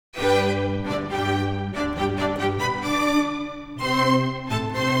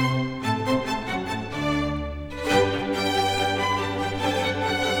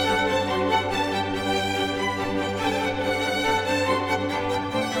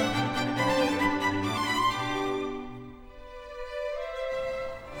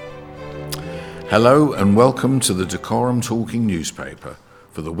Hello and welcome to the Dacorum Talking Newspaper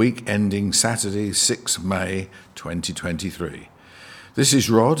for the week ending Saturday, 6 May 2023. This is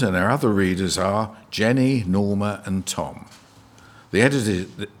Rod and our other readers are Jenny, Norma and Tom. The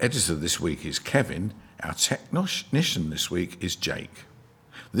editor this week is Kevin. Our technician this week is Jake.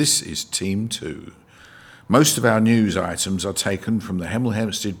 This is Team 2. Most of our news items are taken from the Hemel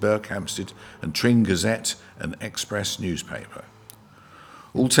Hempstead, Berkhamsted and Tring Gazette and Express newspaper.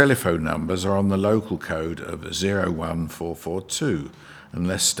 All telephone numbers are on the local code of 01442,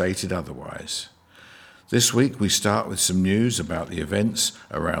 unless stated otherwise. This week we start with some news about the events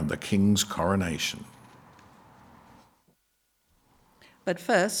around the King's coronation. But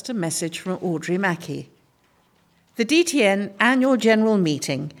first, a message from Audrey Mackey. The DTN annual general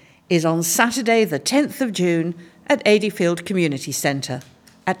meeting is on Saturday the 10th of June at Adeyfield Community Centre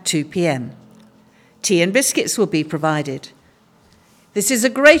at 2 p.m. Tea and biscuits will be provided. This is a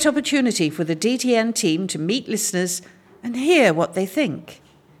great opportunity for the DTN team to meet listeners and hear what they think.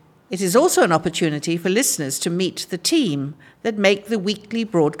 It is also an opportunity for listeners to meet the team that make the weekly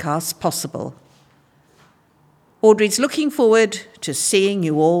broadcasts possible. Audrey's looking forward to seeing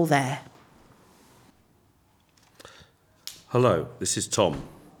you all there. Hello, this is Tom.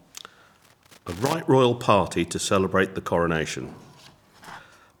 A right royal party to celebrate the coronation.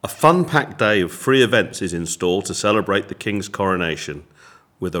 A fun-packed day of free events is in store to celebrate the King's coronation,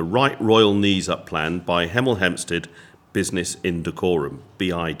 with a right royal knees-up planned by Hemel Hempstead Business in Dacorum,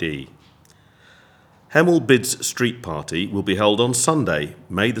 BID. Hemel Bid's street party will be held on Sunday,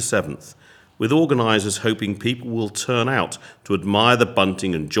 May the 7th, with organisers hoping people will turn out to admire the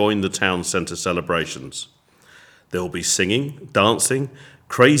bunting and join the town centre celebrations. There will be singing, dancing,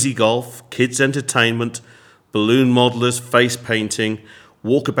 crazy golf, kids' entertainment, balloon modellers, face painting,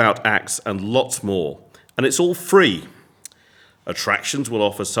 walkabout acts and lots more, and it's all free. Attractions will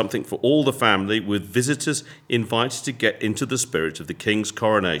offer something for all the family, with visitors invited to get into the spirit of the King's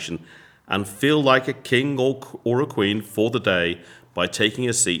coronation and feel like a king or a queen for the day by taking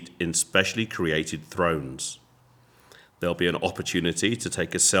a seat in specially created thrones. There'll be an opportunity to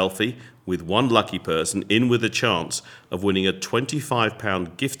take a selfie with one lucky person in with a chance of winning a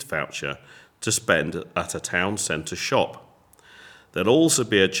 £25 gift voucher to spend at a town centre shop. There'll also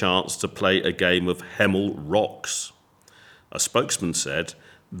be a chance to play a game of Hemel Rocks. A spokesman said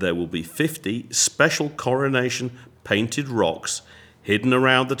there will be 50 special coronation painted rocks hidden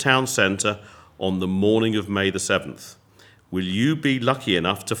around the town centre on the morning of May the 7th. Will you be lucky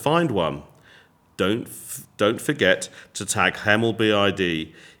enough to find one? Don't forget to tag Hemel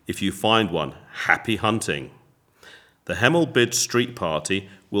BID if you find one. Happy hunting. The Hemel Bid Street Party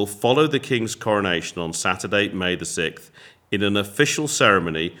will follow the King's coronation on Saturday, May the 6th, in an official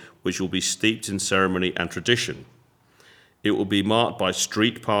ceremony which will be steeped in ceremony and tradition. It will be marked by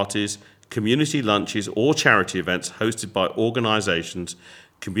street parties, community lunches or charity events hosted by organisations,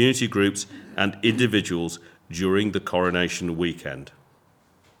 community groups and individuals during the coronation weekend.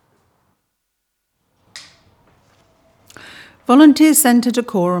 Volunteers Centre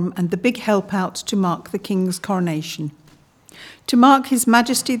Dacorum and the big help out to mark the King's coronation. To mark His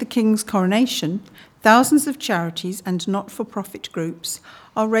Majesty the King's coronation, thousands of charities and not-for-profit groups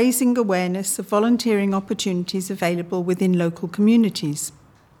are raising awareness of volunteering opportunities available within local communities.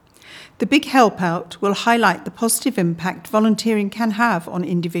 The Big Help Out will highlight the positive impact volunteering can have on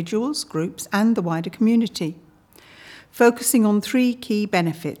individuals, groups and the wider community, focusing on three key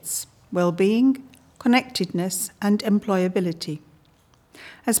benefits: well-being, connectedness and employability.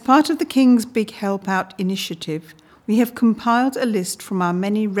 As part of the King's Big Help Out initiative, we have compiled a list from our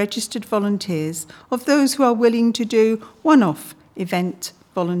many registered volunteers of those who are willing to do one-off event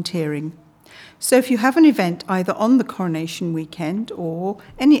volunteering. So if you have an event either on the coronation weekend or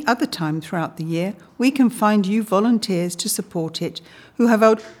any other time throughout the year, we can find you volunteers to support it who have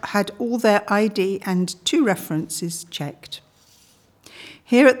had all their ID and 2 references checked.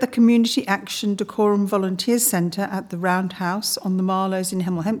 Here at the Community Action Dacorum Volunteers Centre at the Roundhouse on the Marlows in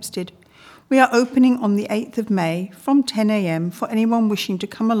Hemel Hempstead, we are opening on the 8th of May from 10 a.m. for anyone wishing to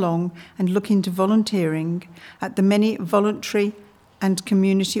come along and look into volunteering at the many voluntary and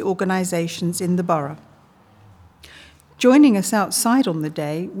community organisations in the borough. Joining us outside on the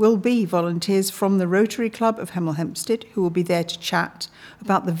day will be volunteers from the Rotary Club of Hemel Hempstead, who will be there to chat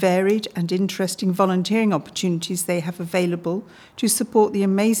about the varied and interesting volunteering opportunities they have available to support the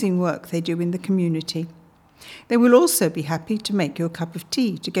amazing work they do in the community. They will also be happy to make you a cup of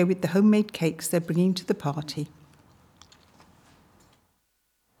tea to go with the homemade cakes they're bringing to the party.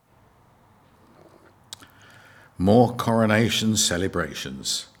 More coronation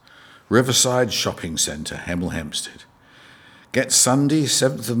celebrations. Riverside Shopping Centre, Hemel Hempstead. Get Sunday,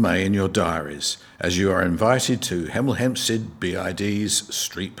 7th of May in your diaries, as you are invited to Hemel Hempstead BID's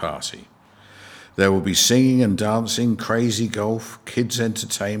street party. There will be singing and dancing, crazy golf, kids'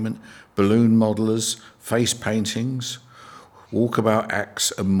 entertainment, balloon modelers, face paintings, walkabout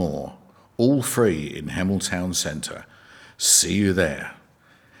acts and more, all free in Hemel Town Centre. See you there.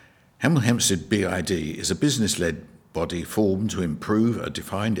 Hemel Hempstead BID is a business-led body formed to improve a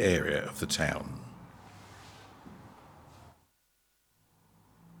defined area of the town.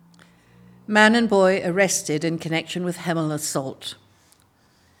 Man and boy arrested in connection with Hemel assault.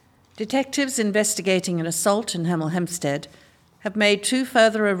 Detectives investigating an assault in Hemel Hempstead have made 2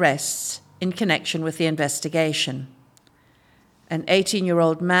 further arrests in connection with the investigation. An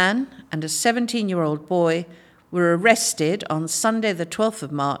 18-year-old man and a 17-year-old boy were arrested on Sunday the 12th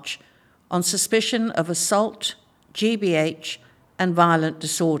of March on suspicion of assault, GBH, and violent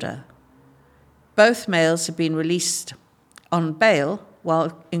disorder. Both males have been released on bail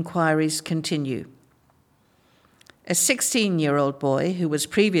while inquiries continue. A 16-year-old boy who was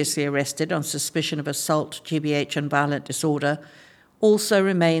previously arrested on suspicion of assault, GBH, and violent disorder also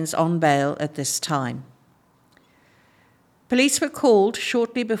remains on bail at this time. Police were called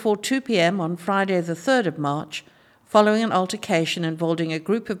shortly before 2 p.m. on Friday the 3rd of March following an altercation involving a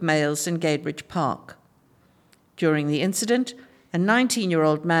group of males in Gadebridge Park. During the incident, a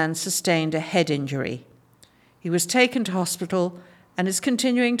 19-year-old man sustained a head injury. He was taken to hospital and is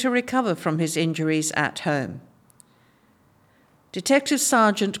continuing to recover from his injuries at home. Detective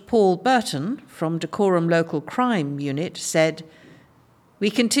Sergeant Paul Burton from Dacorum Local Crime Unit said, "We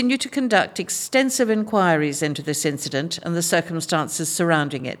continue to conduct extensive inquiries into this incident and the circumstances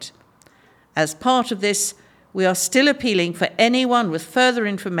surrounding it. As part of this, we are still appealing for anyone with further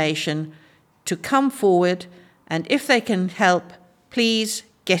information to come forward, and if they can help, please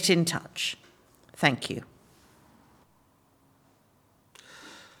get in touch. Thank you."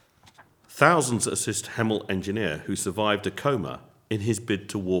 Thousands assist Hemel engineer who survived a coma in his bid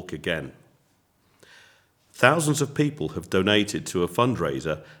to walk again. Thousands of people have donated to a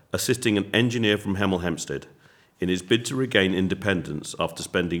fundraiser assisting an engineer from Hemel Hempstead in his bid to regain independence after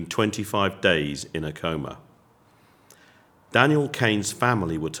spending 25 days in a coma. Daniel Kane's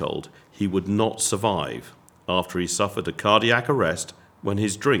family were told he would not survive after he suffered a cardiac arrest when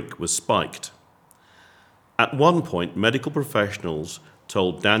his drink was spiked. At one point, medical professionals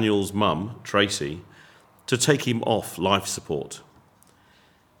told Daniel's mum, Tracy, to take him off life support.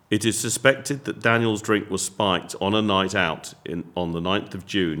 It is suspected that Daniel's drink was spiked on a night out on the 9th of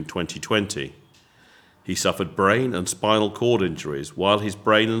June 2020. He suffered brain and spinal cord injuries while his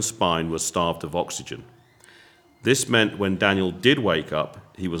brain and spine were starved of oxygen. This meant when Daniel did wake up,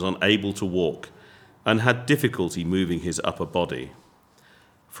 he was unable to walk and had difficulty moving his upper body.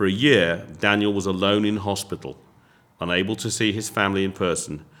 For a year, Daniel was alone in hospital, unable to see his family in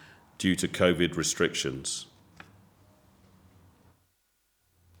person due to COVID restrictions.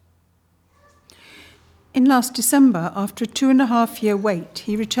 In last December, after a 2.5-year wait,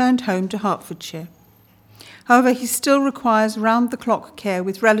 he returned home to Hertfordshire. However, he still requires round-the-clock care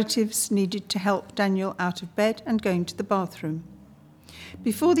with relatives needed to help Daniel out of bed and going to the bathroom.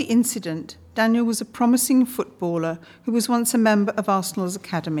 Before the incident, Daniel was a promising footballer who was once a member of Arsenal's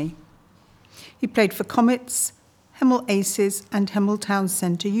academy. He played for Comets, Hemel Aces and Hemel Town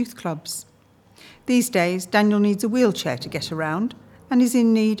Centre youth clubs. These days, Daniel needs a wheelchair to get around and is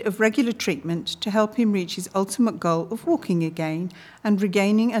in need of regular treatment to help him reach his ultimate goal of walking again and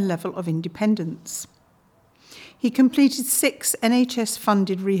regaining a level of independence. He completed 6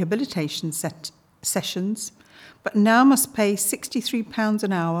 NHS-funded rehabilitation sessions, but now must pay £63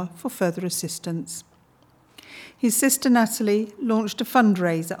 an hour for further assistance. His sister Natalie launched a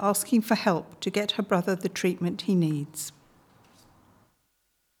fundraiser asking for help to get her brother the treatment he needs.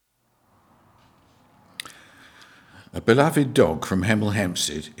 A beloved dog from Hemel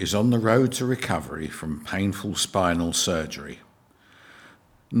Hempstead is on the road to recovery from painful spinal surgery.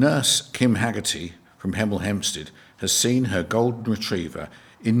 Nurse Kim Haggerty from Hemel Hempstead has seen her golden retriever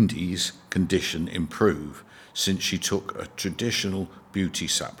Indy's condition improve since she took a traditional beauty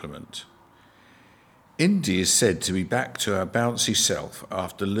supplement. Indy is said to be back to her bouncy self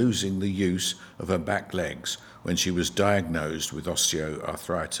after losing the use of her back legs when she was diagnosed with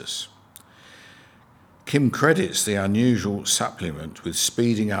osteoarthritis. Kim credits the unusual supplement with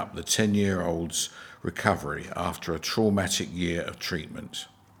speeding up the 10-year-old's recovery after a traumatic year of treatment.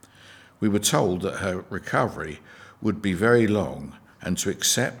 We were told that her recovery would be very long and to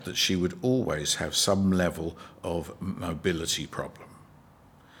accept that she would always have some level of mobility problem.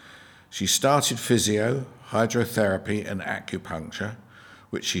 She started physio, hydrotherapy and acupuncture,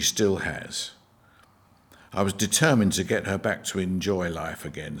 which she still has. I was determined to get her back to enjoy life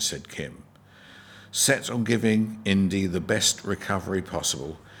again, said Kim. Set on giving Indy the best recovery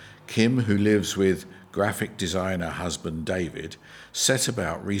possible, Kim, who lives with graphic designer husband David, set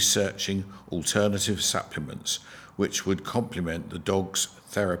about researching alternative supplements which would complement the dog's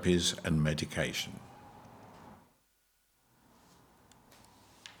therapies and medication.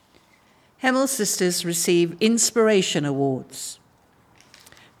 Hemel Sisters receive Inspiration Awards.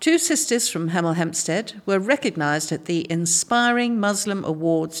 2 sisters from Hemel Hempstead were recognised at the Inspiring Muslim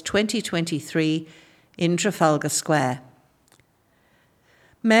Awards 2023 in Trafalgar Square.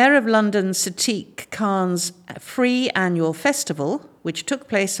 Mayor of London Sadiq Khan's free annual festival, which took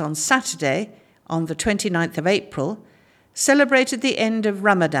place on Saturday, on the 29th of April, celebrated the end of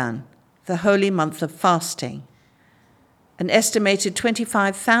Ramadan, the holy month of fasting. An estimated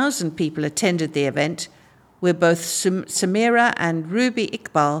 25,000 people attended the event, where both Samira and Ruby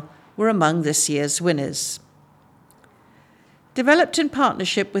Iqbal were among this year's winners. Developed in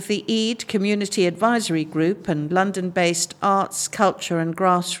partnership with the Eid Community Advisory Group and London-based arts, culture and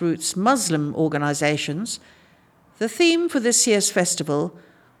grassroots Muslim organisations, the theme for this year's festival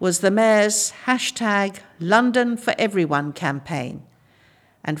was the Mayor's #LondonForEveryone campaign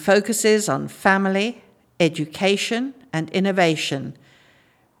and focuses on family, education and innovation,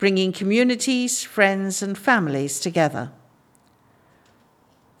 bringing communities, friends and families together.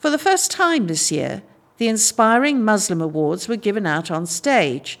 For the first time this year, the Inspiring Muslim Awards were given out on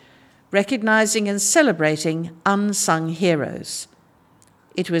stage, recognising and celebrating unsung heroes.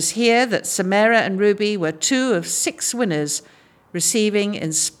 It was here that Samira and Ruby were 2 of 6 winners receiving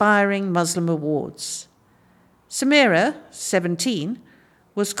Inspiring Muslim Awards. Samira, 17,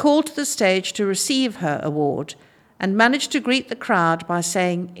 was called to the stage to receive her award and managed to greet the crowd by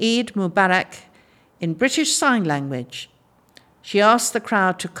saying Eid Mubarak in British Sign Language. She asked the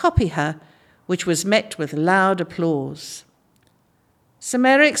crowd to copy her, which was met with loud applause.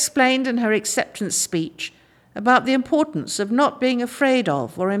 Samira explained in her acceptance speech about the importance of not being afraid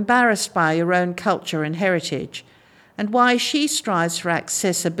of or embarrassed by your own culture and heritage, and why she strives for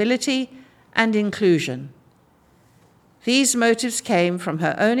accessibility and inclusion. These motives came from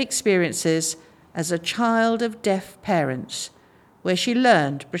her own experiences as a child of deaf parents, where she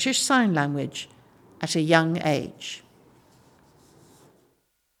learned British Sign Language at a young age.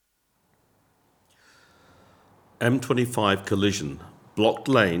 M25 collision blocked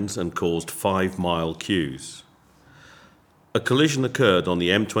lanes and caused 5-mile queues. A collision occurred on the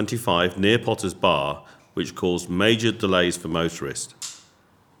M25 near Potters Bar, which caused major delays for motorists.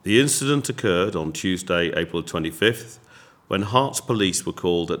 The incident occurred on Tuesday, April 25th, when Herts police were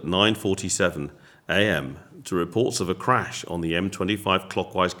called at 9:47 a.m. to reports of a crash on the M25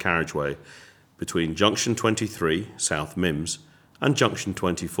 clockwise carriageway between Junction 23, South Mims, and Junction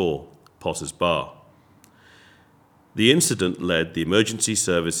 24, Potters Bar. The incident led the emergency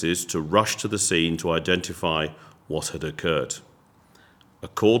services to rush to the scene to identify what had occurred. A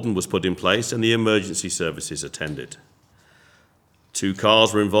cordon was put in place and the emergency services attended. 2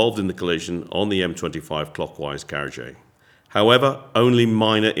 cars were involved in the collision on the M25 clockwise carriageway. However, only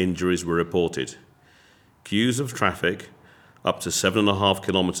minor injuries were reported. Queues of traffic, up to 7.5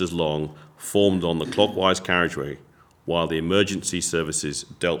 kilometres long, formed on the clockwise carriageway while the emergency services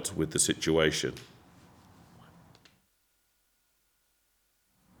dealt with the situation.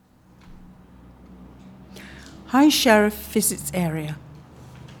 High Sheriff visits area.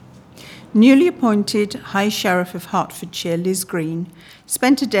 Newly appointed High Sheriff of Hertfordshire, Liz Green,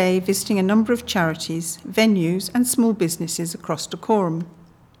 spent a day visiting a number of charities, venues and small businesses across Dacorum.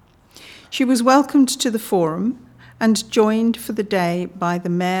 She was welcomed to the forum and joined for the day by the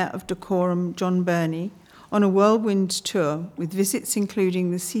Mayor of Dacorum, John Burney, on a whirlwind tour with visits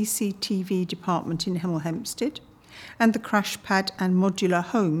including the CCTV department in Hemel Hempstead and the crash pad and modular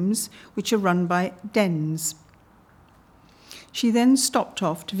homes, which are run by DTN. She then stopped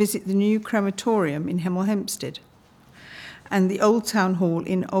off to visit the new crematorium in Hemel Hempstead and the Old Town Hall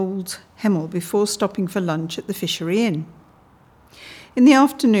in Old Hemel before stopping for lunch at the Fishery Inn. In the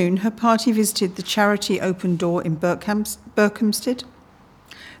afternoon, her party visited the charity Open Door in Berkhamsted,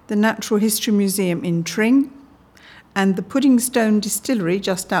 the Natural History Museum in Tring, and the Puddingstone Distillery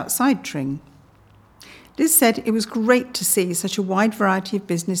just outside Tring. Liz said it was great to see such a wide variety of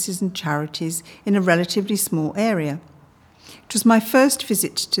businesses and charities in a relatively small area. It was my first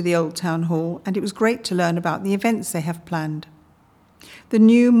visit to the Old Town Hall, and it was great to learn about the events they have planned. The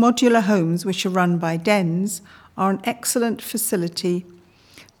new modular homes, which are run by DTN, are an excellent facility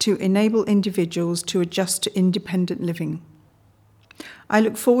to enable individuals to adjust to independent living. I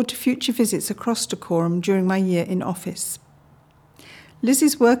look forward to future visits across Dacorum during my year in office.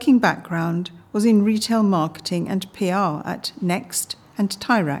 Liz's working background was in retail marketing and PR at Next and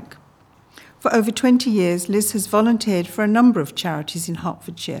Tyrac. For over 20 years, Liz has volunteered for a number of charities in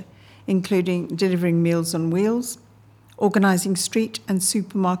Hertfordshire, including delivering Meals on Wheels, organising street and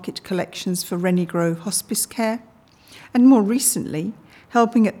supermarket collections for Rennie Grove Hospice Care, and more recently,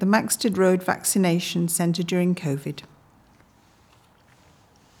 helping at the Maxted Road Vaccination Centre during COVID.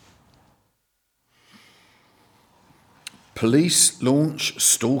 Police launch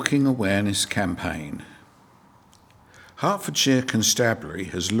stalking awareness campaign. Hertfordshire Constabulary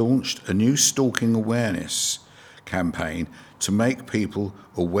has launched a new stalking awareness campaign to make people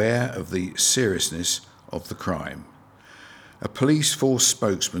aware of the seriousness of the crime. A police force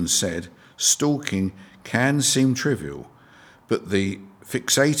spokesman said stalking can seem trivial, but the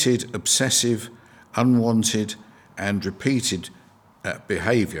fixated, obsessive, unwanted and repeated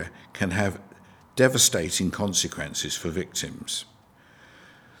behaviour can have devastating consequences for victims.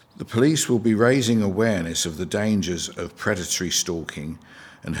 The police will be raising awareness of the dangers of predatory stalking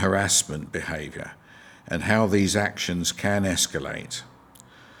and harassment behaviour and how these actions can escalate.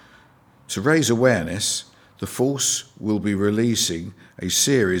 To raise awareness, the force will be releasing a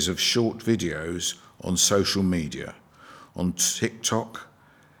series of short videos on social media, on TikTok,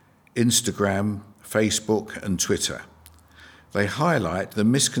 Instagram, Facebook and Twitter. They highlight the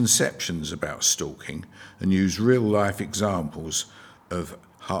misconceptions about stalking and use real-life examples of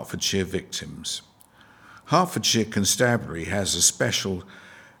Hertfordshire victims. Hertfordshire Constabulary has a special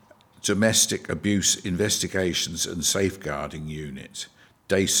domestic abuse investigations and safeguarding unit,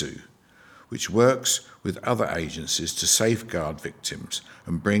 DASU, which works with other agencies to safeguard victims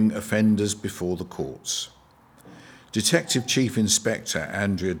and bring offenders before the courts. Detective Chief Inspector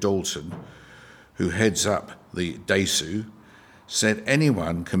Andrea Dalton, who heads up the DASU, said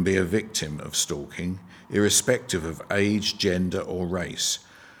anyone can be a victim of stalking, irrespective of age, gender or race,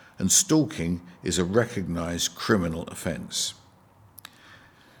 and stalking is a recognised criminal offence.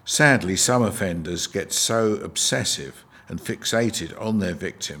 Sadly, some offenders get so obsessive and fixated on their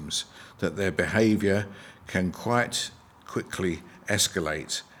victims that their behaviour can quite quickly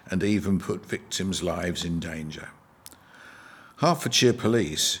escalate and even put victims' lives in danger. Hertfordshire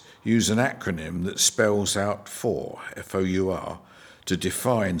Police use an acronym that spells out FOUR, F-O-U-R, to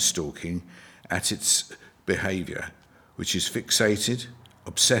define stalking at its behaviour, which is fixated,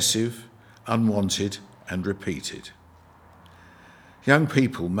 obsessive, unwanted and repeated. Young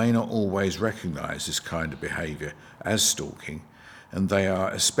people may not always recognise this kind of behaviour as stalking, and they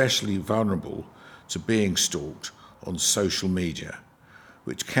are especially vulnerable to being stalked on social media,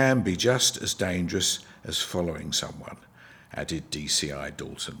 which can be just as dangerous as following someone, added DCI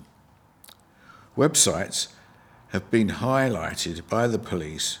Dalton. Websites have been highlighted by the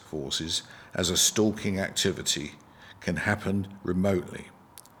police forces as a stalking activity can happen remotely.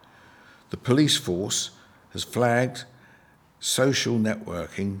 The police force has flagged social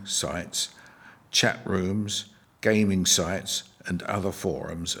networking sites, chat rooms, gaming sites and other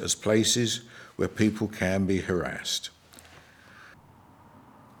forums as places where people can be harassed.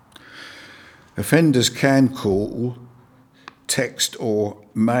 Offenders can call, text or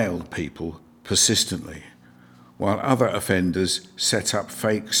mail people persistently, while other offenders set up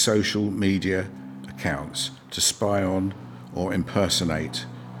fake social media accounts to spy on or impersonate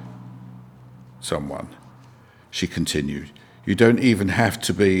someone. She continued, "You don't even have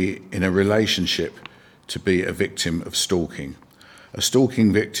to be in a relationship to be a victim of stalking. A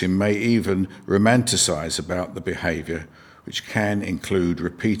stalking victim may even romanticise about the behaviour, which can include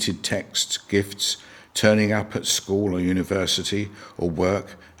repeated texts, gifts, turning up at school or university or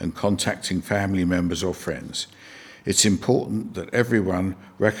work and contacting family members or friends. It's important that everyone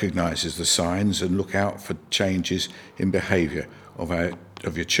recognises the signs and look out for changes in behaviour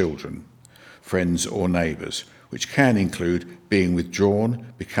of your children, friends or neighbours, which can include being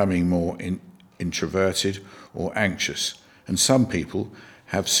withdrawn, becoming more introverted or anxious, and some people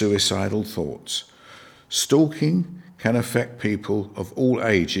have suicidal thoughts. Stalking can affect people of all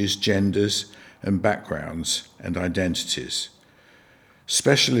ages, genders and backgrounds and identities.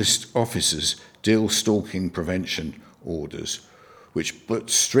 Specialist officers deal stalking prevention orders, which put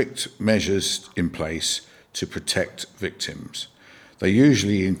strict measures in place to protect victims. They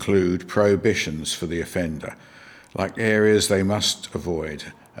usually include prohibitions for the offender, like areas they must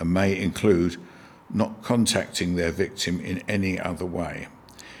avoid, and may include not contacting their victim in any other way,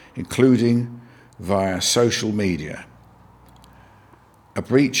 including via social media. A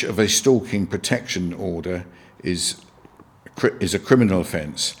breach of a stalking protection order is a criminal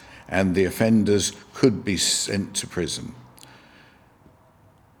offence, and the offenders could be sent to prison.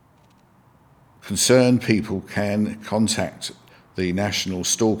 Concerned people can contact the National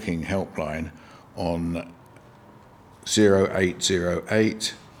Stalking Helpline on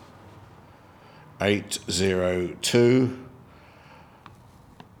 0808 802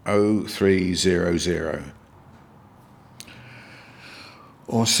 0300,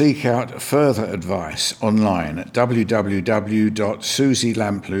 or seek out further advice online at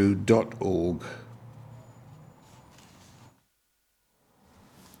www.susielamplu.org.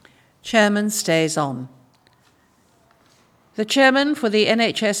 Chairman stays on. The chairman for the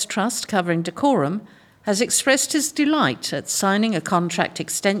NHS Trust covering Dacorum has expressed his delight at signing a contract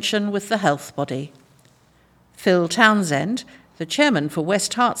extension with the health body. Phil Townsend, the chairman for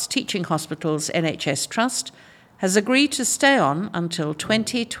West Herts Teaching Hospital's NHS Trust, has agreed to stay on until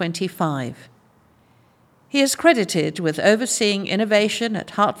 2025. He is credited with overseeing innovation at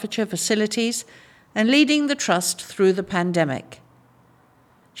Hertfordshire facilities and leading the trust through the pandemic.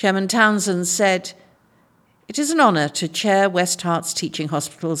 Chairman Townsend said, "It is an honour to chair West Herts Teaching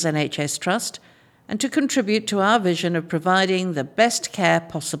Hospital's NHS Trust and to contribute to our vision of providing the best care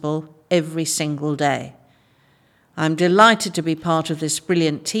possible every single day. I'm delighted to be part of this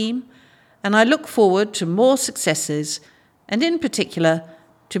brilliant team, and I look forward to more successes and, in particular,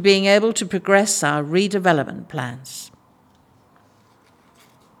 to being able to progress our redevelopment plans."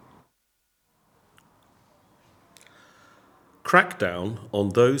 Crackdown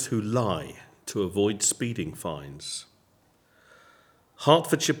on those who lie to avoid speeding fines.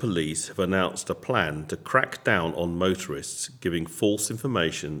 Hertfordshire Police have announced a plan to crack down on motorists giving false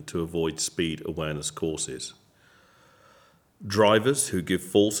information to avoid speed awareness courses. Drivers who give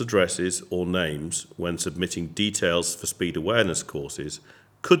false addresses or names when submitting details for speed awareness courses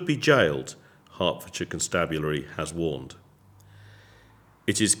could be jailed, Hertfordshire Constabulary has warned.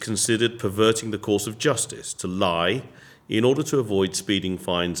 It is considered perverting the course of justice to lie in order to avoid speeding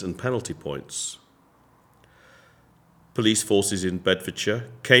fines and penalty points. Police forces in Bedfordshire,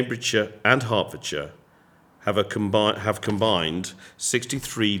 Cambridgeshire and Hertfordshire have combined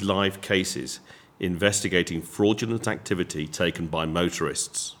 63 live cases investigating fraudulent activity taken by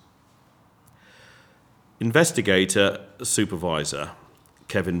motorists. Investigator Supervisor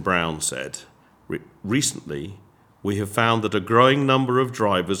Kevin Brown said, "Recently, we have found that a growing number of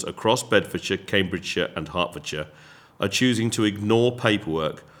drivers across Bedfordshire, Cambridgeshire and Hertfordshire are choosing to ignore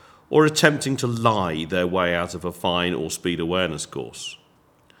paperwork or attempting to lie their way out of a fine or speed awareness course.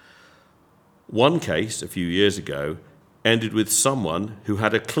 One case a few years ago ended with someone who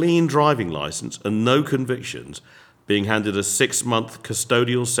had a clean driving licence and no convictions being handed a 6-month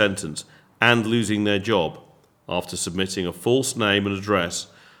custodial sentence and losing their job after submitting a false name and address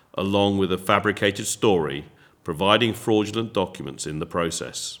along with a fabricated story, providing fraudulent documents in the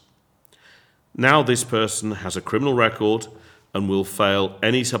process. Now this person has a criminal record and will fail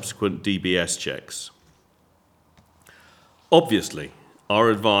any subsequent DBS checks. Obviously, our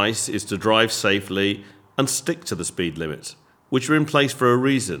advice is to drive safely and stick to the speed limits, which are in place for a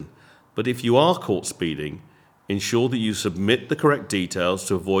reason. But if you are caught speeding, ensure that you submit the correct details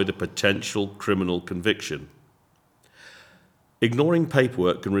to avoid a potential criminal conviction. Ignoring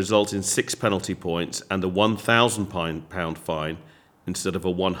paperwork can result in 6 penalty points and a £1,000 fine instead of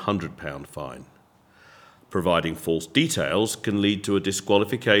a £100 fine. Providing false details can lead to a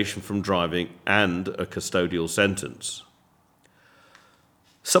disqualification from driving and a custodial sentence.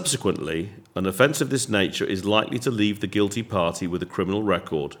 Subsequently, an offence of this nature is likely to leave the guilty party with a criminal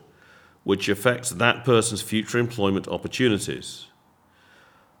record, which affects that person's future employment opportunities.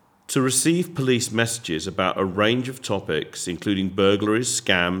 To receive police messages about a range of topics, including burglaries,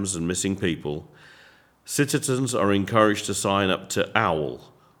 scams, and missing people, citizens are encouraged to sign up to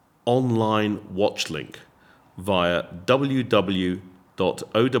OWL, Online Watch Link, via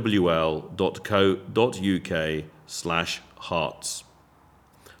www.owl.co.uk/hearts,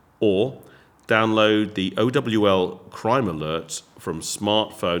 or download the OWL crime alerts from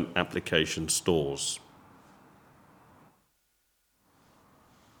smartphone application stores.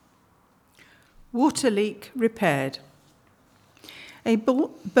 Water leak repaired. A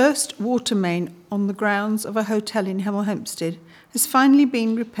burst water main on the grounds of a hotel in Hemel Hempstead has finally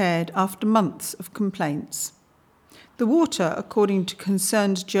been repaired after months of complaints. The water, according to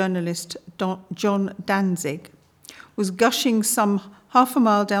concerned journalist John Danzig, was gushing some half a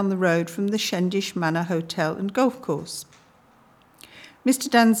mile down the road from the Shendish Manor Hotel and Golf Course. Mr.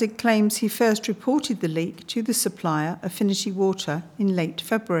 Danzig claims he first reported the leak to the supplier, Affinity Water, in late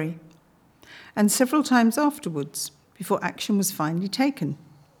February, and several times afterwards, before action was finally taken.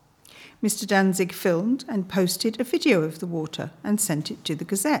 Mr. Danzig filmed and posted a video of the water and sent it to the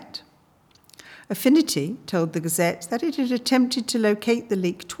Gazette. Affinity told the Gazette that it had attempted to locate the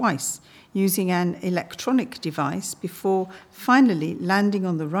leak twice, using an electronic device before finally landing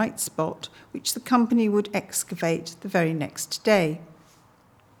on the right spot, which the company would excavate the very next day.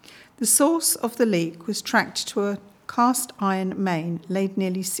 The source of the leak was tracked to a cast iron main laid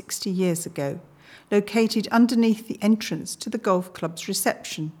nearly 60 years ago, located underneath the entrance to the golf club's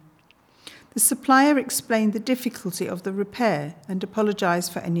reception. The supplier explained the difficulty of the repair and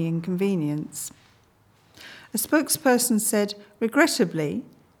apologised for any inconvenience. A spokesperson said, regrettably,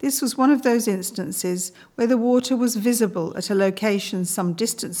 this was one of those instances where the water was visible at a location some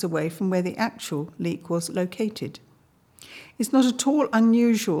distance away from where the actual leak was located. It's not at all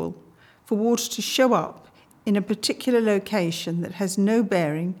unusual for water to show up in a particular location that has no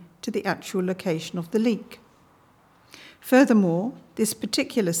bearing to the actual location of the leak. Furthermore, this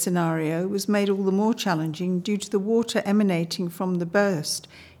particular scenario was made all the more challenging due to the water emanating from the burst,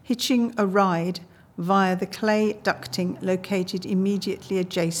 hitching a ride via the clay ducting located immediately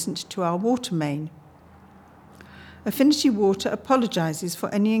adjacent to our water main. Affinity Water apologises for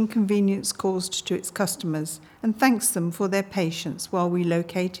any inconvenience caused to its customers and thanks them for their patience while we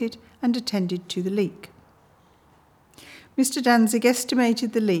located and attended to the leak. Mr. Danzig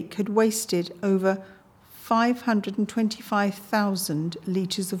estimated the leak had wasted over 525,000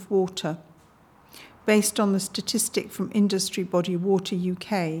 litres of water, based on the statistic from industry body Water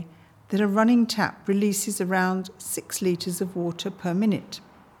UK that a running tap releases around 6 litres of water per minute.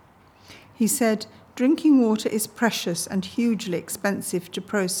 He said, drinking water is precious and hugely expensive to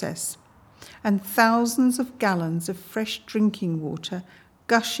process, and thousands of gallons of fresh drinking water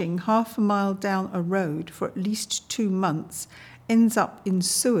gushing half a mile down a road for at least 2 months ends up in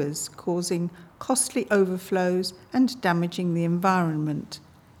sewers, causing costly overflows and damaging the environment.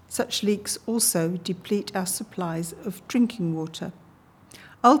 Such leaks also deplete our supplies of drinking water.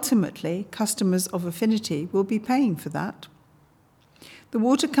 Ultimately, customers of Affinity will be paying for that. The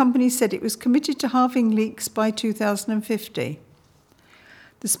water company said it was committed to halving leaks by 2050.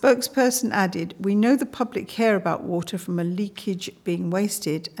 The spokesperson added, "We know the public care about water from a leakage being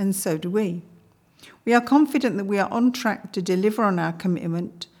wasted, and so do we. We are confident that we are on track to deliver on our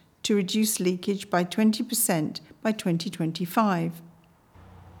commitment to reduce leakage by 20% by 2025.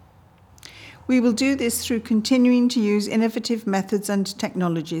 We will do this through continuing to use innovative methods and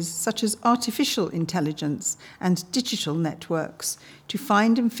technologies such as artificial intelligence and digital networks to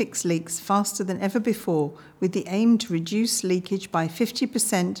find and fix leaks faster than ever before, with the aim to reduce leakage by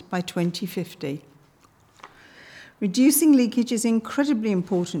 50% by 2050. Reducing leakage is incredibly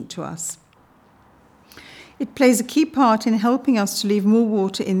important to us. It plays a key part in helping us to leave more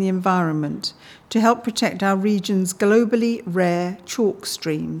water in the environment, to help protect our region's globally rare chalk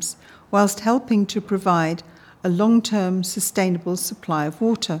streams, whilst helping to provide a long-term sustainable supply of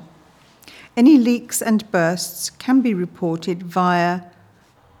water. Any leaks and bursts can be reported via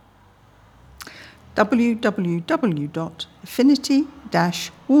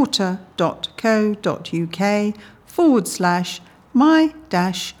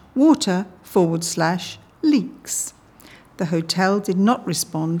The hotel did not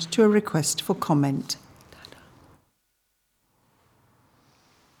respond to a request for comment.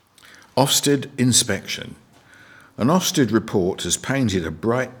 Ofsted inspection. An Ofsted report has painted a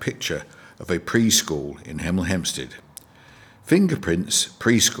bright picture of a preschool in Hemel Hempstead. Fingerprints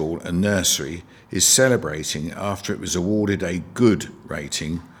Preschool and Nursery is celebrating after it was awarded a good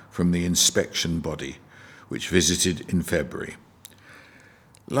rating from the inspection body, which visited in February.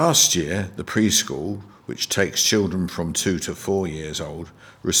 Last year, the preschool, which takes children from 2 to 4 years old,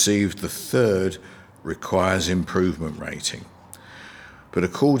 received the third requires improvement rating. But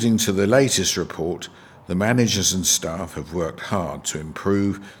according to the latest report, the managers and staff have worked hard to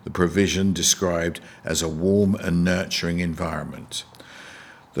improve the provision described as a warm and nurturing environment.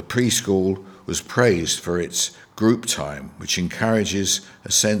 The preschool was praised for its group time, which encourages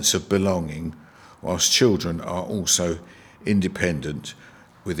a sense of belonging, whilst children are also independent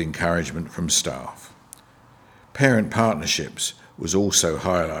with encouragement from staff. Parent partnerships was also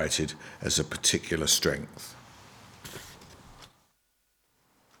highlighted as a particular strength.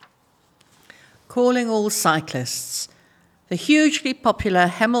 Calling all cyclists. The hugely popular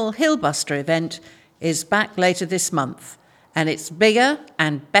Hemel Hillbuster event is back later this month, and it's bigger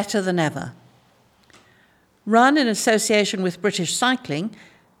and better than ever. Run in association with British Cycling,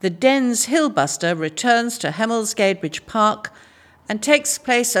 the Dens Hillbuster returns to Hemel's Gadebridge Park and takes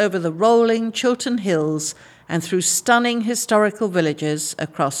place over the rolling Chiltern Hills and through stunning historical villages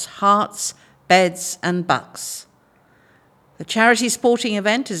across Herts, Beds and Bucks. The charity sporting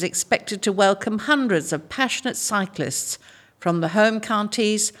event is expected to welcome hundreds of passionate cyclists from the home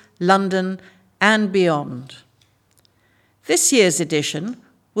counties, London and beyond. This year's edition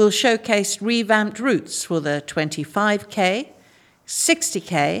will showcase revamped routes for the 25k,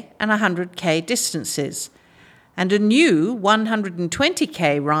 60k and 100k distances, and a new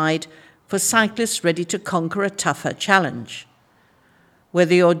 120k ride for cyclists ready to conquer a tougher challenge.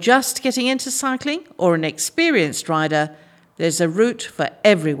 Whether you're just getting into cycling or an experienced rider, there's a route for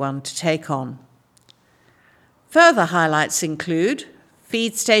everyone to take on. Further highlights include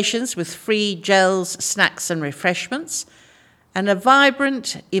feed stations with free gels, snacks and refreshments, and a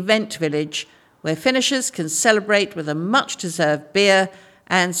vibrant event village where finishers can celebrate with a much-deserved beer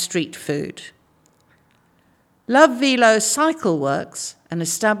and street food. Love Velo Cycle Works, an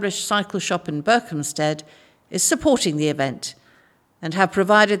established cycle shop in Berkhamsted, is supporting the event and have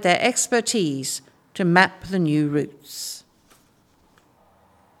provided their expertise to map the new routes.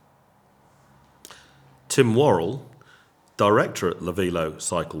 Tim Worrell, director at Lavelo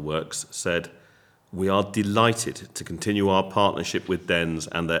Cycle Works, said, "We are delighted to continue our partnership with Dens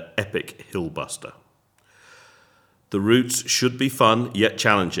and their epic Hillbuster. The routes should be fun yet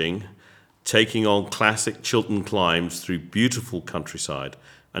challenging, taking on classic Chiltern climbs through beautiful countryside,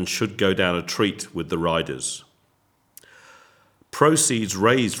 and should go down a treat with the riders. Proceeds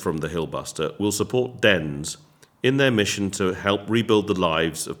raised from the Hillbuster will support Dens in their mission to help rebuild the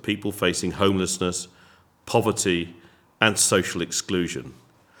lives of people facing homelessness, poverty and social exclusion."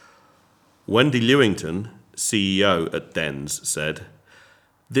 Wendy Lewington, CEO at Dens, said,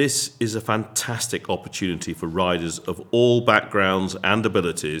 "This is a fantastic opportunity for riders of all backgrounds and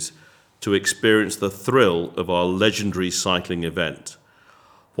abilities to experience the thrill of our legendary cycling event,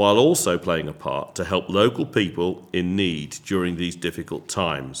 while also playing a part to help local people in need during these difficult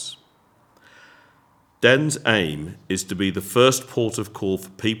times. Dens' aim is to be the first port of call for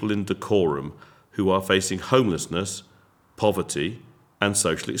people in Dacorum who are facing homelessness, poverty and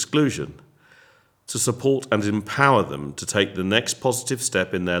social exclusion, to support and empower them to take the next positive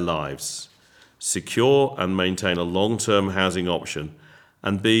step in their lives, secure and maintain a long-term housing option,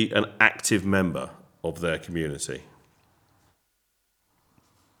 and be an active member of their community."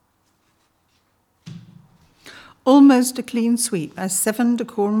 Almost a clean sweep as 7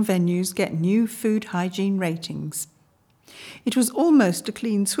 Dacorum venues get new food hygiene ratings. It was almost a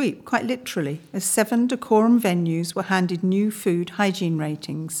clean sweep, quite literally, as 7 Dacorum venues were handed new food hygiene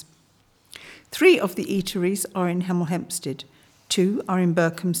ratings. 3 of the eateries are in Hemel Hempstead, 2 are in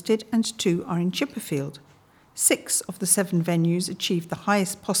Berkhamsted and 2 are in Chipperfield. 6 of the 7 venues achieved the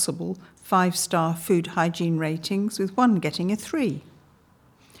highest possible 5-star food hygiene ratings, with 1 getting a 3.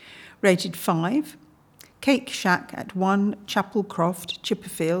 Rated 5, Cake Shack at 1 Chapel Croft,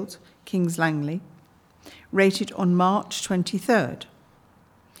 Chipperfield, Kings Langley, rated on March 23rd.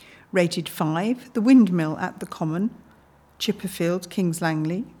 Rated 5, The Windmill at the Common, Chipperfield, Kings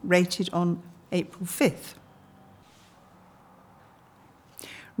Langley, rated on April 5th.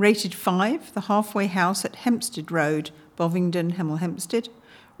 Rated 5, The Halfway House at Hempstead Road, Bovingdon, Hemel Hempstead,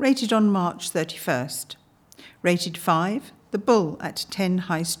 rated on March 31st. Rated 5, The Bull at 10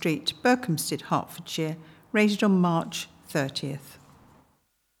 High Street, Berkhamsted, Hertfordshire, rated on March 30th.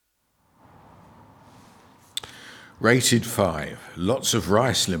 Rated 5, Lots of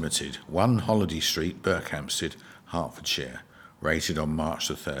Rice Limited, 1 Holiday Street, Berkhamsted, Hertfordshire, rated on March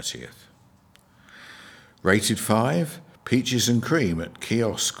the 30th. Rated 5, Peaches and Cream at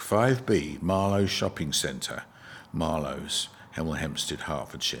Kiosk 5B, Marlow Shopping Centre, Marlows, Hemel Hempstead,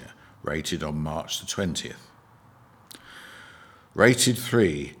 Hertfordshire, rated on March the 20th. Rated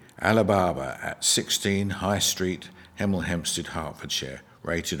 3, Alibaba at 16 High Street, Hemel Hempstead, Hertfordshire,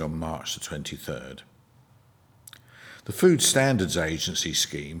 rated on March the 23rd. The Food Standards Agency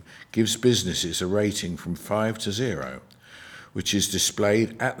scheme gives businesses a rating from 5 to 0, which is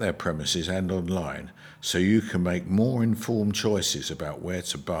displayed at their premises and online, so you can make more informed choices about where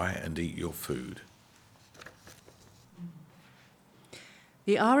to buy and eat your food.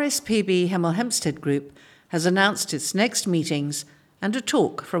 The RSPB Hemel Hempstead Group has announced its next meetings and a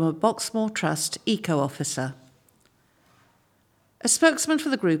talk from a Boxmoor Trust eco-officer. A spokesman for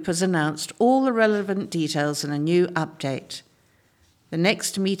the group has announced all the relevant details in a new update. The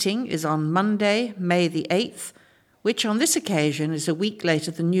next meeting is on Monday, May the 8th, which on this occasion is a week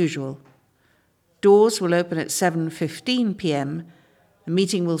later than usual. Doors will open at 7:15 p.m. The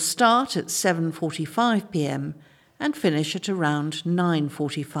meeting will start at 7:45 p.m. and finish at around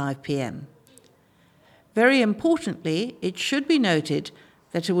 9:45 p.m. Very importantly, it should be noted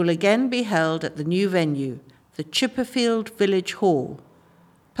that it will again be held at the new venue, the Chipperfield Village Hall,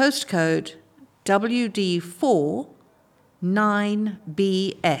 postcode WD4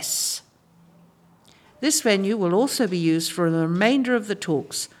 9BS. This venue will also be used for the remainder of the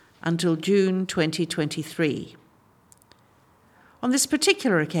talks until June 2023. On this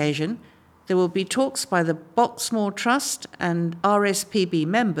particular occasion, there will be talks by the Boxmoor Trust and RSPB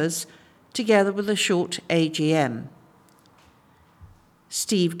members, together with a short AGM.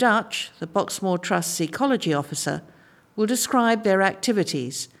 Steve Dutch, the Boxmoor Trust's ecology officer, will describe their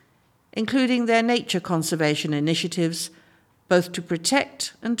activities, including their nature conservation initiatives, both to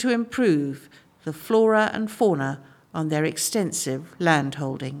protect and to improve the flora and fauna on their extensive land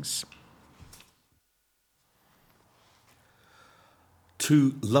holdings.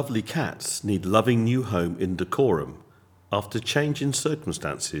 Two lovely cats need loving new home in Dacorum after change in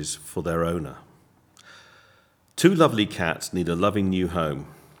circumstances for their owner. Two lovely cats need a loving new home.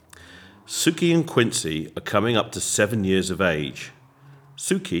 Suki and Quincy are coming up to 7 years of age.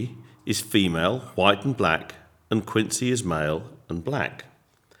 Suki is female, white and black, and Quincy is male and black.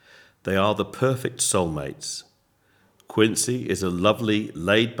 They are the perfect soulmates. Quincy is a lovely,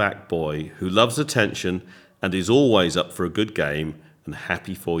 laid-back boy who loves attention and is always up for a good game and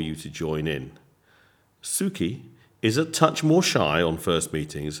happy for you to join in. Suki is a touch more shy on first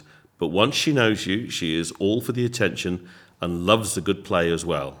meetings, but once she knows you, she is all for the attention and loves a good play as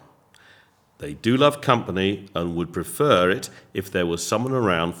well. They do love company and would prefer it if there was someone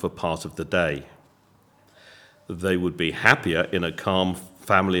around for part of the day. They would be happier in a calm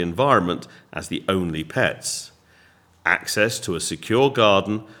family environment as the only pets. Access to a secure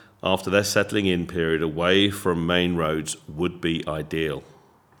garden after their settling in period away from main roads would be ideal.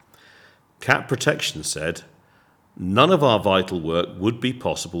 Cat Protection said, "None of our vital work would be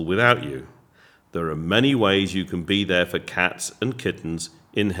possible without you. There are many ways you can be there for cats and kittens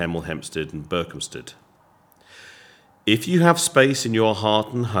in Hemel Hempstead and Berkhamsted. If you have space in your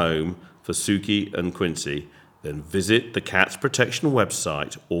heart and home for Suki and Quincy, then visit the Cats Protection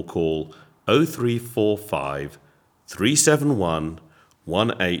website or call 0345 371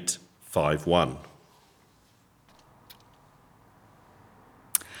 1851.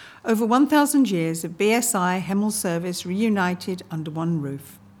 Over 1,000 years of BSI Hemel service reunited under one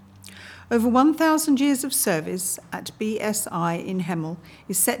roof. Over 1,000 years of service at BSI in Hemel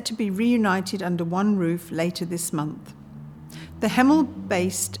is set to be reunited under one roof later this month. The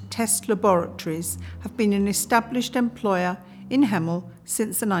Hemel-based test laboratories have been an established employer in Hemel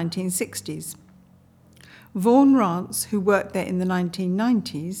since the 1960s. Vaughan Rance, who worked there in the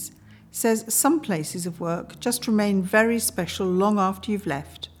 1990s, says some places of work just remain very special long after you've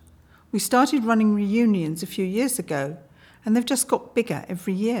left. We started running reunions a few years ago, and they've just got bigger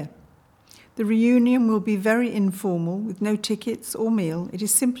every year. The reunion will be very informal, with no tickets or meal. It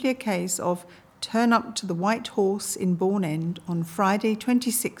is simply a case of turn up to the White Horse in Bourne End on Friday,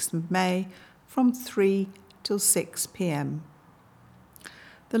 26th of May, from 3 till 6 p.m.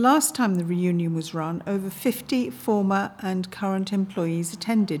 The last time the reunion was run, over 50 former and current employees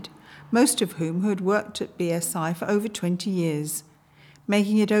attended, most of whom had worked at BSI for over 20 years,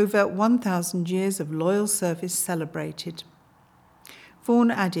 making it over 1,000 years of loyal service celebrated.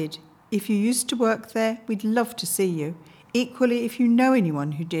 Vaughan added, "If you used to work there, we'd love to see you. Equally, if you know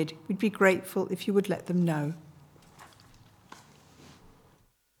anyone who did, we'd be grateful if you would let them know."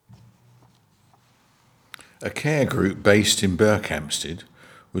 A care group based in Berkhamsted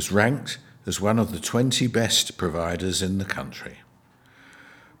was ranked as one of the 20 best providers in the country.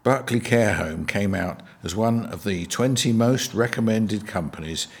 Berkeley Care Home came out as one of the 20 most recommended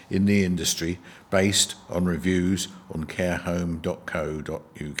companies in the industry based on reviews on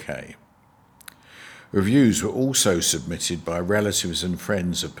carehome.co.uk. Reviews were also submitted by relatives and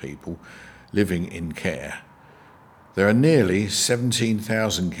friends of people living in care. There are nearly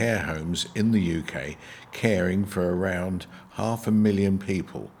 17,000 care homes in the UK caring for around 500,000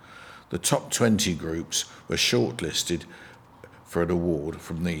 people. The top 20 groups were shortlisted for an award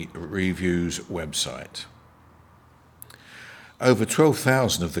from the Reviews website. Over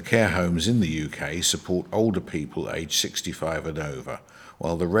 12,000 of the care homes in the UK support older people aged 65 and over,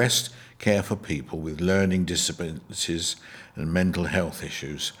 while the rest care for people with learning disabilities and mental health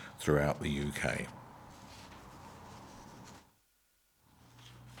issues throughout the UK.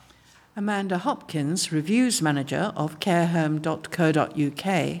 Amanda Hopkins, Reviews Manager of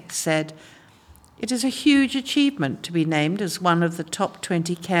carehome.co.uk, said, "It is a huge achievement to be named as one of the top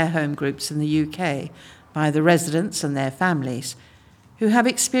 20 care home groups in the UK by the residents and their families, who have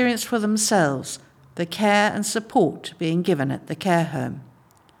experienced for themselves the care and support being given at the care home.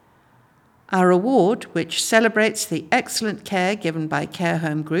 Our award, which celebrates the excellent care given by care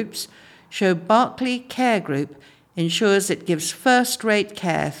home groups, show Berkeley Care Group ensures it gives first-rate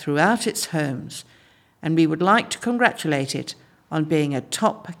care throughout its homes, and we would like to congratulate it on being a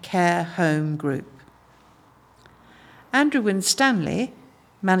top care home group." Andrew Winstanley,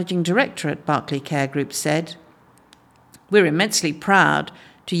 Managing Director at Berkeley Care Group, said, We're immensely proud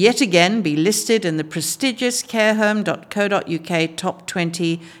to yet again be listed in the prestigious carehome.co.uk Top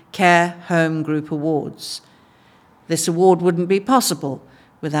 20 Care Home Group Awards. This award wouldn't be possible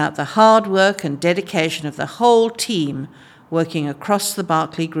without the hard work and dedication of the whole team working across the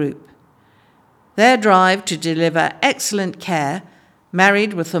Berkeley Group. Their drive to deliver excellent care,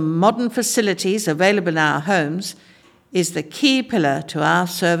 married with the modern facilities available in our homes, is the key pillar to our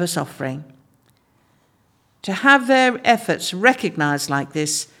service offering. To have their efforts recognised like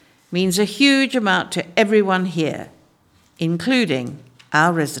this means a huge amount to everyone here, including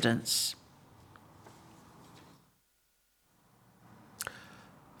our residents.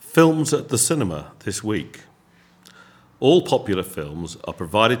 Films at the cinema this week. All popular films are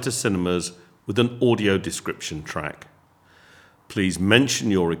provided to cinemas with an audio description track. Please mention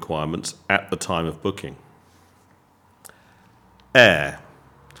your requirements at the time of booking. Air.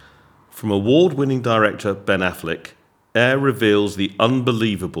 From award-winning director Ben Affleck, Air reveals the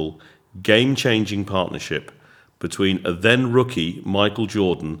unbelievable, game-changing partnership between a then-rookie Michael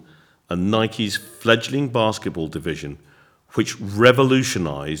Jordan and Nike's fledgling basketball division, which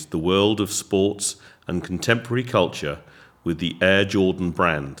revolutionized the world of sports and contemporary culture with the Air Jordan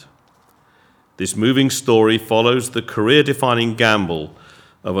brand. This moving story follows the career-defining gamble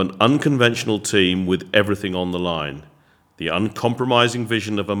of an unconventional team with everything on the line, the uncompromising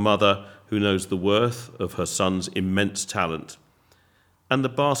vision of a mother who knows the worth of her son's immense talent, and the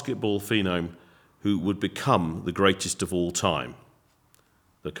basketball phenom who would become the greatest of all time.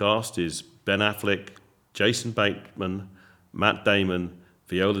 The cast is Ben Affleck, Jason Bateman, Matt Damon,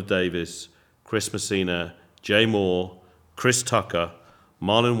 Viola Davis, Chris Messina, Jay Moore, Chris Tucker,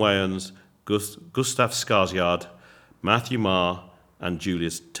 Marlon Wayans, Gustav Skarsgård, Matthew Marr, and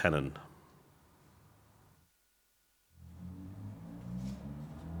Julius Tennant.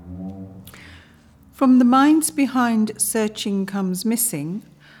 From the minds behind Searching Comes Missing,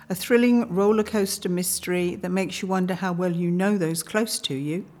 a thrilling roller coaster mystery that makes you wonder how well you know those close to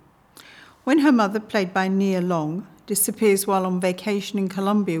you, when her mother, played by Nia Long, disappears while on vacation in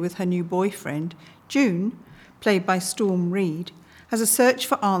Colombia with her new boyfriend, June, played by Storm Reed, has a search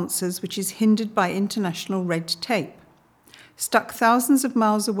for answers which is hindered by international red tape. Stuck thousands of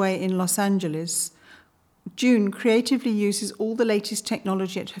miles away in Los Angeles, June creatively uses all the latest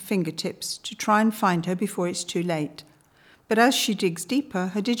technology at her fingertips to try and find her before it's too late. But as she digs deeper,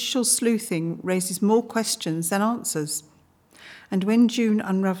 her digital sleuthing raises more questions than answers. And when June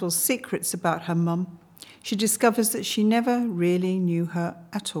unravels secrets about her mum, she discovers that she never really knew her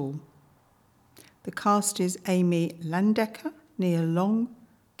at all. The cast is Amy Landecker, Nia Long,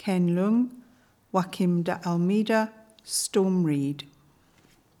 Ken Leung, Joaquim de Almeida, Storm Reed.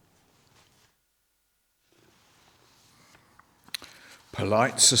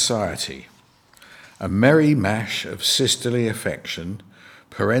 Polite Society. A merry mash of sisterly affection,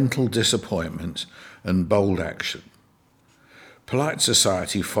 parental disappointment, and bold action. Polite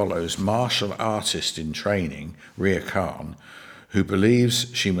Society follows martial artist in training, Ria Khan, who believes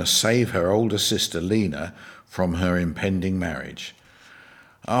she must save her older sister Lena from her impending marriage.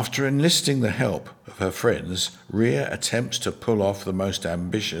 After enlisting the help of her friends, Ria attempts to pull off the most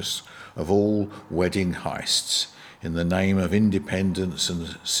ambitious of all wedding heists in the name of independence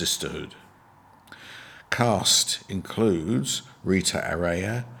and sisterhood. Cast includes Rita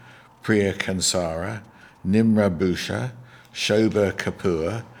Araya, Priya Kansara, Nimra Bhusha, Shobha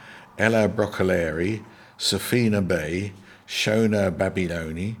Kapoor, Ella Broccoleri, Safina Bey, Shona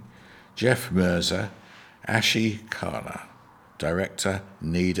Babiloni, Jeff Mirza, Ashi Khanna. Director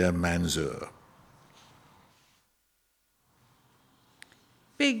Nida Manzoor.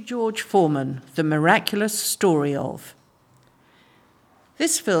 Big George Foreman, The Miraculous Story of.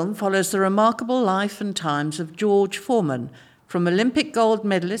 This film follows the remarkable life and times of George Foreman, from Olympic gold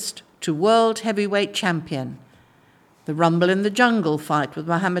medalist to world heavyweight champion, the Rumble in the Jungle fight with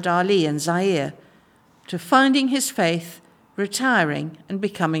Muhammad Ali and Zaire, to finding his faith, retiring and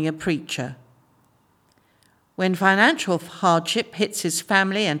becoming a preacher. When financial hardship hits his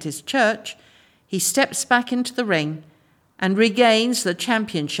family and his church, he steps back into the ring and regains the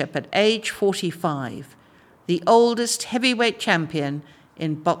championship at age 45, the oldest heavyweight champion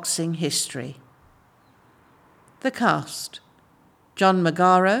in boxing history. The cast: John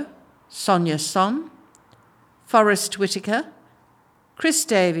Magaro, Sonia Son, Forrest Whitaker, Chris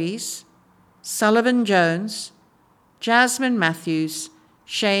Davies, Sullivan Jones, Jasmine Matthews,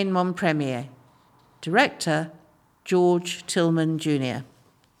 Shane Monpremier. Director, George Tillman Jr.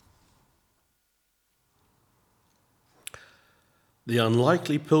 The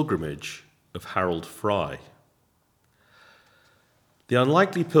Unlikely Pilgrimage of Harold Fry. The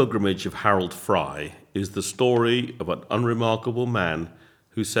Unlikely Pilgrimage of Harold Fry is the story of an unremarkable man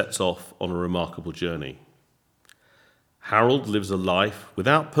who sets off on a remarkable journey. Harold lives a life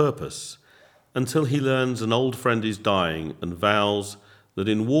without purpose until he learns an old friend is dying and vows that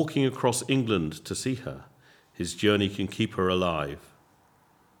in walking across England to see her, his journey can keep her alive.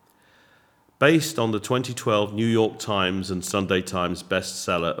 Based on the 2012 New York Times and Sunday Times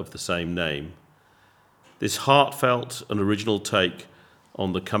bestseller of the same name, this heartfelt and original take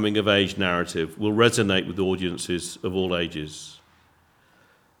on the coming-of-age narrative will resonate with audiences of all ages.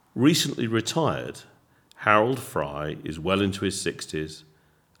 Recently retired, Harold Fry is well into his 60s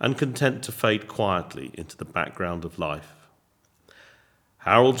and content to fade quietly into the background of life.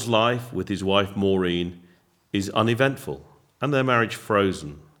 Harold's life with his wife Maureen is uneventful and their marriage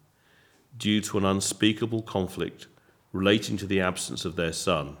frozen due to an unspeakable conflict relating to the absence of their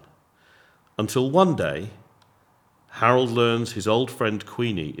son, until one day Harold learns his old friend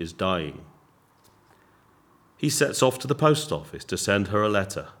Queenie is dying. He sets off to the post office to send her a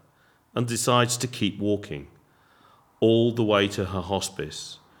letter and decides to keep walking all the way to her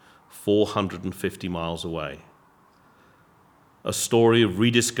hospice, 450 miles away. A story of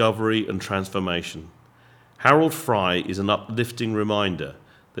rediscovery and transformation. Harold Fry is an uplifting reminder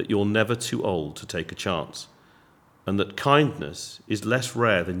that you're never too old to take a chance, and that kindness is less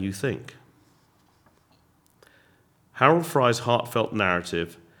rare than you think. Harold Fry's heartfelt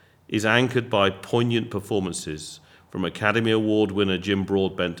narrative is anchored by poignant performances from Academy Award winner Jim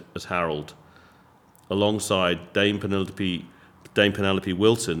Broadbent as Harold, alongside Dame Penelope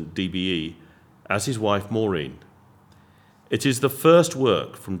Wilton, DBE, as his wife Maureen. It is the first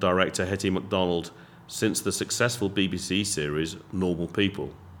work from director Hetty MacDonald since the successful BBC series Normal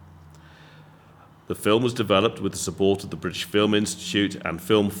People. The film was developed with the support of the British Film Institute and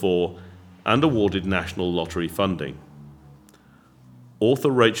Film 4 and awarded National Lottery funding.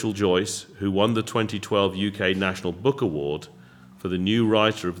 Author Rachel Joyce, who won the 2012 UK National Book Award for the New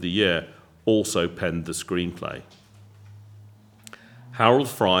Writer of the Year, also penned the screenplay. Harold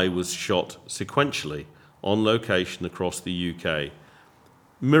Fry was shot sequentially on location across the UK,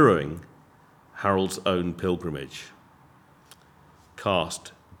 mirroring Harold's own pilgrimage.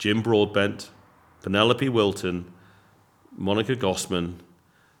 Cast: Jim Broadbent, Penelope Wilton, Monica Gossman,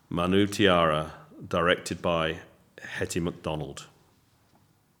 Manu Tiara, directed by Hetty MacDonald.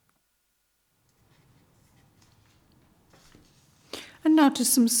 And now to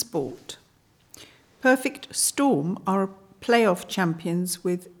some sport. Perfect Storm are playoff champions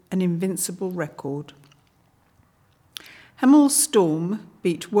with an invincible record. Hemel Storm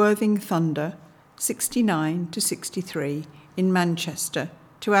beat Worthing Thunder 69-63 in Manchester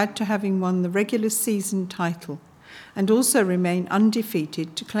to add to having won the regular season title and also remain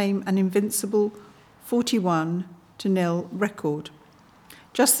undefeated to claim an invincible 41-0 record.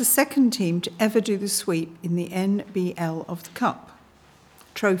 Just the second team to ever do the sweep in the NBL of the Cup,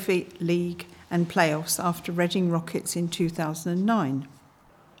 Trophy, League and playoffs after Reading Rockets in 2009.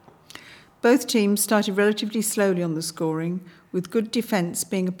 Both teams started relatively slowly on the scoring, with good defence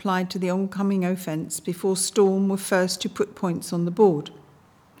being applied to the oncoming offence before Storm were first to put points on the board.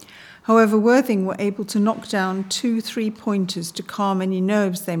 However, Worthing were able to knock down 2 3-pointers to calm any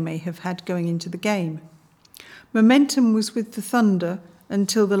nerves they may have had going into the game. Momentum was with the Thunder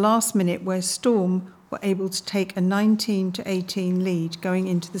until the last minute, where Storm were able to take a 19-18 lead going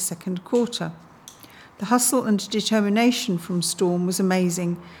into the second quarter. The hustle and determination from Storm was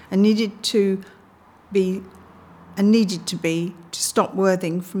amazing and needed to be to stop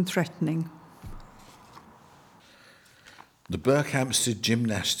Worthing from threatening. The Berkhamsted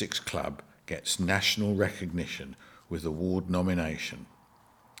Gymnastics Club gets national recognition with award nomination.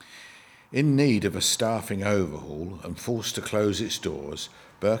 In need of a staffing overhaul and forced to close its doors,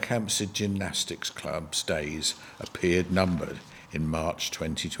 Berkhamsted Gymnastics Club's days appeared numbered in March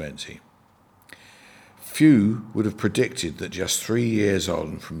 2020. Few would have predicted that just 3 years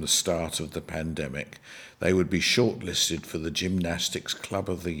on from the start of the pandemic, they would be shortlisted for the Gymnastics Club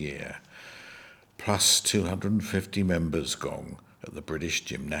of the Year, plus 250 members gong at the British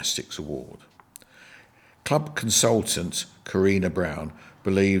Gymnastics Award. Club consultant Karina Brown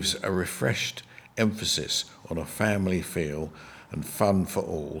believes a refreshed emphasis on a family feel and fun for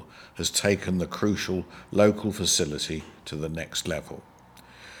all has taken the crucial local facility to the next level.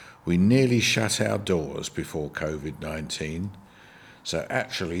 We nearly shut our doors before COVID-19, so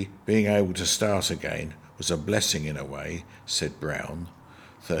actually being able to start again was a blessing in a way, said Brown,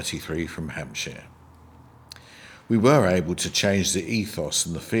 33, from Hampshire. We were able to change the ethos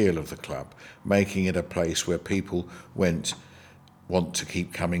and the feel of the club, making it a place where people want to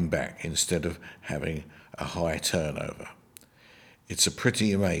keep coming back instead of having a high turnover. It's a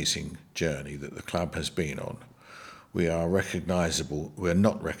pretty amazing journey that the club has been on. We're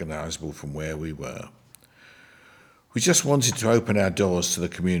not recognisable from where we were. We just wanted to open our doors to the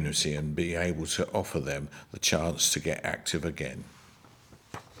community and be able to offer them the chance to get active again.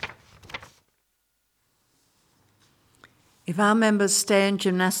 If our members stay in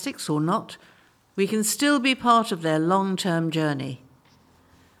gymnastics or not, we can still be part of their long-term journey.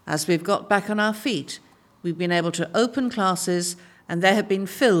 As we've got back on our feet, we've been able to open classes and they have been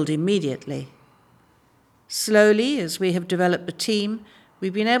filled immediately. Slowly, as we have developed the team,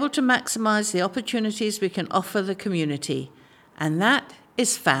 we've been able to maximise the opportunities we can offer the community, and that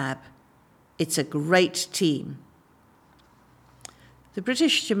is fab. It's a great team. The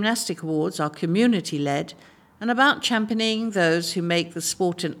British Gymnastic Awards are community-led and about championing those who make the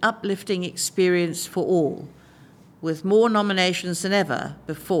sport an uplifting experience for all, with more nominations than ever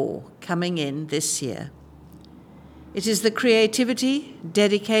before coming in this year. It is the creativity,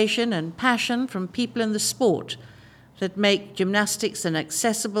 dedication and passion from people in the sport that make gymnastics an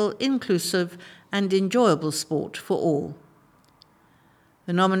accessible, inclusive and enjoyable sport for all.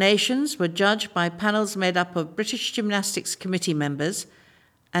 The nominations were judged by panels made up of British Gymnastics Committee members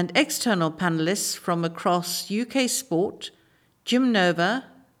and external panellists from across UK Sport, Gym Nova,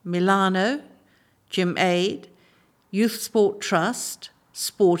 Milano, Gym Aid, Youth Sport Trust,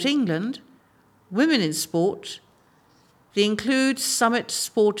 Sport England, Women in Sport, the Include Summit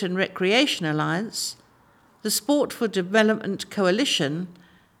Sport and Recreation Alliance, the Sport for Development Coalition,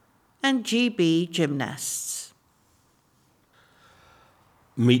 and GB Gymnasts.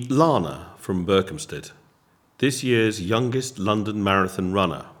 Meet Lana from Berkhamsted, this year's youngest London marathon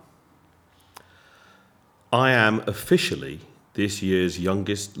runner. I am officially this year's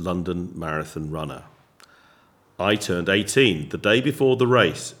youngest London marathon runner. I turned 18 the day before the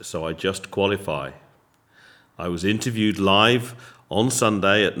race, so I just qualify. I was interviewed live on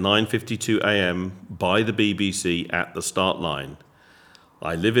Sunday at 9:52 a.m. by the BBC at the start line.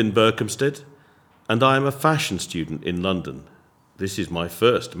 I live in Berkhamsted and I am a fashion student in London. This is my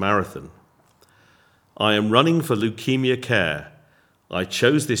first marathon. I am running for Leukemia Care. I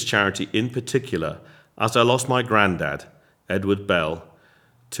chose this charity in particular as I lost my granddad, Edward Bell,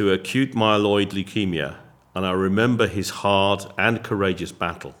 to acute myeloid leukemia, and I remember his hard and courageous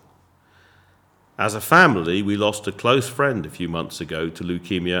battle. As a family, we lost a close friend a few months ago to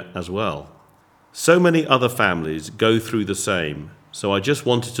leukemia as well. So many other families go through the same, so I just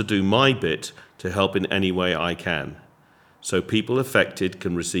wanted to do my bit to help in any way I can, so people affected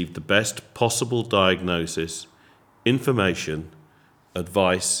can receive the best possible diagnosis, information,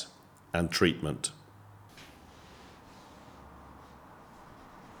 advice, and treatment.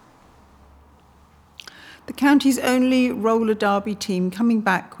 The county's only roller derby team coming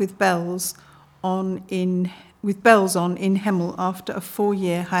back with bells on in Hemel after a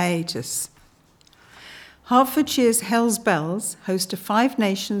 4-year hiatus. Hertfordshire's Hells Bells host a Five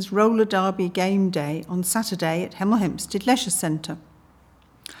Nations roller derby game day on Saturday at Hemel Hempstead Leisure Centre.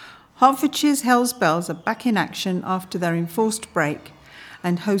 Hertfordshire's Hells Bells are back in action after their enforced break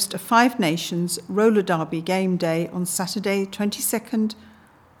and host a Five Nations roller derby game day on Saturday 22nd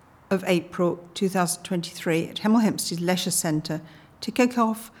of April 2023 at Hemel Hempstead Leisure Centre to kick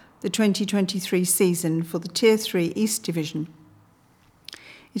off the 2023 season for the Tier 3 East Division.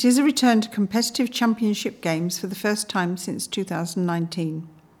 It is a return to competitive championship games for the first time since 2019.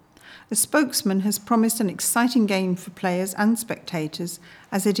 A spokesman has promised an exciting game for players and spectators,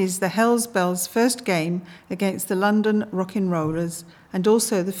 as it is the Hells Bells' first game against the London Rock'n'Rollers and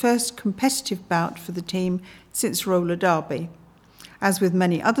also the first competitive bout for the team since roller derby, as with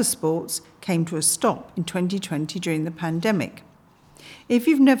many other sports, came to a stop in 2020 during the pandemic. If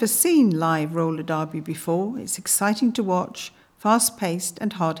you've never seen live roller derby before, it's exciting to watch, fast-paced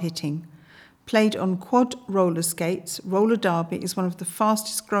and hard-hitting. Played on quad roller skates, roller derby is one of the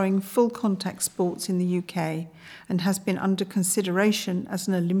fastest-growing full-contact sports in the UK and has been under consideration as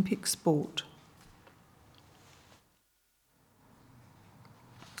an Olympic sport.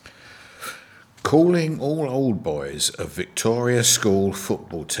 Calling all old boys of Victoria School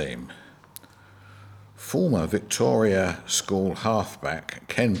football team. Former Victoria School halfback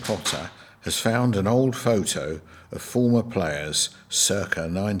Ken Potter has found an old photo of former players circa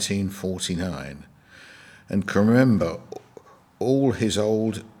 1949 and can remember all his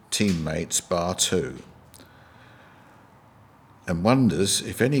old teammates bar two, and wonders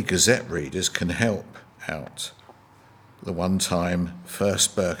if any Gazette readers can help out the one-time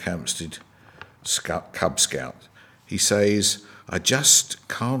first Berkhamsted Cub Scout. He says, "I just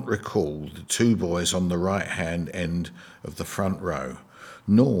can't recall the two boys on the right-hand end of the front row,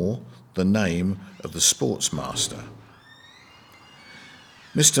 nor the name of the sportsmaster.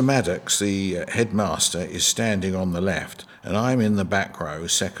 Mr. Maddox, the headmaster, is standing on the left, and I'm in the back row,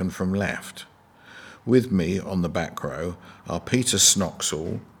 second from left. With me on the back row are Peter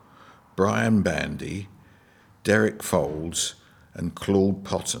Snoxall, Brian Bandy, Derek Folds, and Claude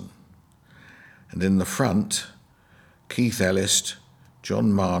Potton. And in the front, Keith Ellis,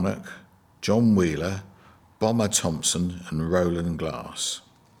 John Marnock, John Wheeler, Bomber Thompson, and Roland Glass.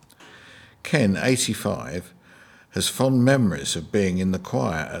 Ken, 85, has fond memories of being in the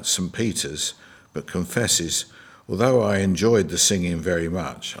choir at St. Peter's, but confesses, although I enjoyed the singing very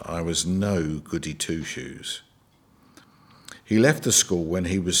much, I was no goody two-shoes. He left the school when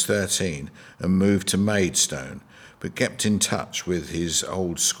he was 13 and moved to Maidstone, but kept in touch with his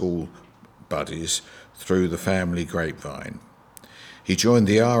old school buddies through the family grapevine. He joined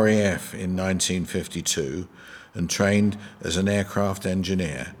the RAF in 1952 and trained as an aircraft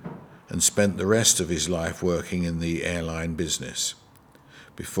engineer, and spent the rest of his life working in the airline business,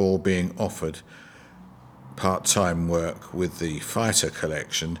 before being offered part-time work with the fighter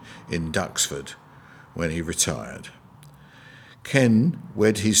collection in Duxford when he retired. Ken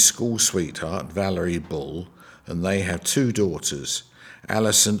wed his school sweetheart, Valerie Bull, and they have 2 daughters,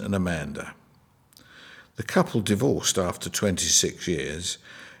 Alison and Amanda. The couple divorced after 26 years,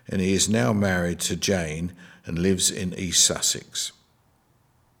 and he is now married to Jane and lives in East Sussex.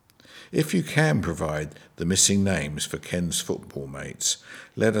 If you can provide the missing names for Ken's football mates,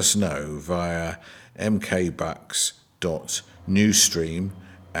 let us know via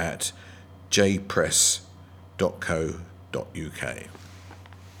mkbucks.newstream@jpress.co.uk.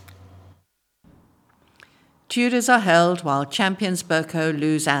 Tudors are held while champions Bercow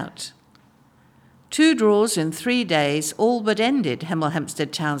lose out. 2 draws in 3 days all but ended Hemel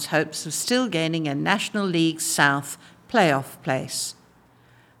Hempstead Town's hopes of still gaining a National League South playoff place.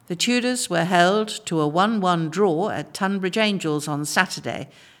 The Tudors were held to a 1-1 draw at Tunbridge Angels on Saturday.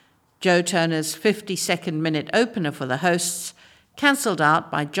 Joe Turner's 52nd minute opener for the hosts, cancelled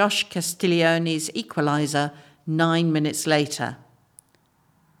out by Josh Castiglione's equaliser 9 minutes later.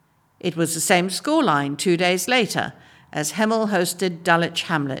 It was the same scoreline 2 days later as Hemel hosted Dulwich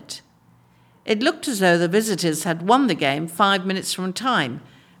Hamlet. It looked as though the visitors had won the game 5 minutes from time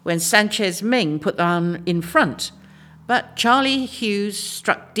when Sanchez Ming put them in front, but Charlie Hughes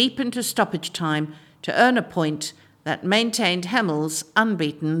struck deep into stoppage time to earn a point that maintained Hemel's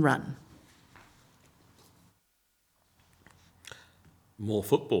unbeaten run. More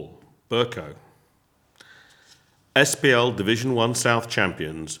football. Bercow. SPL Division 1 South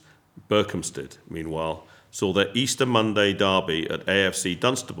champions Berkhamsted, meanwhile, saw their Easter Monday derby at AFC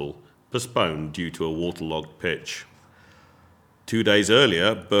Dunstable postponed due to a waterlogged pitch. 2 days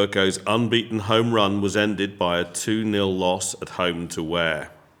earlier, Bercow's unbeaten home run was ended by a 2-0 loss at home to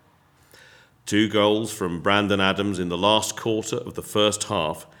Ware. 2 goals from Brandon Adams in the last quarter of the first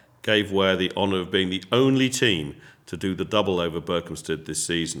half gave Ware the honour of being the only team to do the double over Berkhamsted this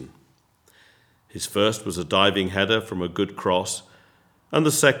season. His first was a diving header from a good cross, and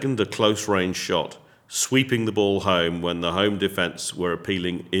the second a close-range shot, sweeping the ball home when the home defence were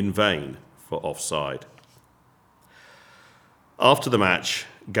appealing in vain for offside. After the match,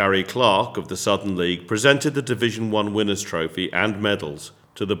 Gary Clark of the Southern League presented the Division 1 Winners' Trophy and medals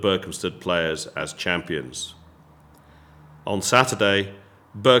to the Berkhamsted players as champions. On Saturday,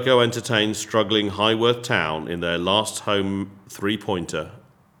 Bercow entertained struggling Highworth Town in their last home 3-pointer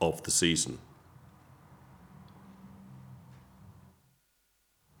of the season.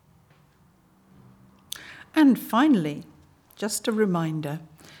 And finally, just a reminder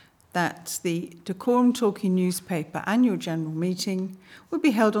that the Dacorum Talking Newspaper annual general meeting will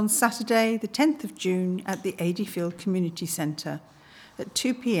be held on Saturday, the 10th of June at the Adeyfield Community Centre at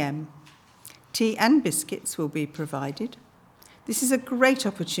 2 p.m. Tea and biscuits will be provided. This is a great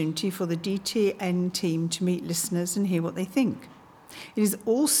opportunity for the DTN team to meet listeners and hear what they think. It is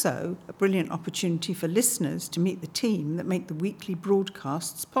also a brilliant opportunity for listeners to meet the team that make the weekly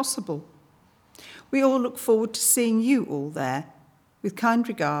broadcasts possible. We all look forward to seeing you all there. With kind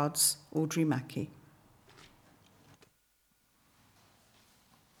regards, Audrey Mackey.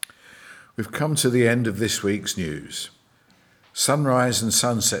 We've come to the end of this week's news. Sunrise and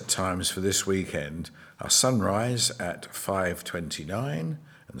sunset times for this weekend are sunrise at 5:29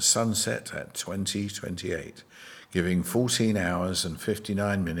 and sunset at 20:28, giving 14 hours and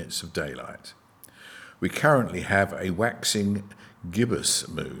 59 minutes of daylight. We currently have a waxing gibbous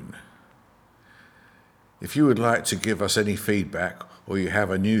moon. If you would like to give us any feedback, or you have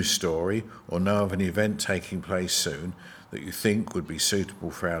a news story or know of an event taking place soon that you think would be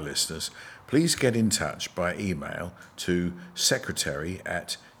suitable for our listeners, please get in touch by email to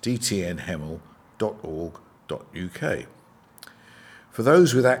secretary@dtnhemel.org.uk. For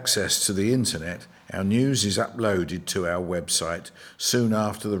those with access to the internet, our news is uploaded to our website soon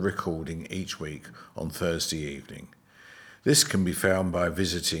after the recording each week on Thursday evening. This can be found by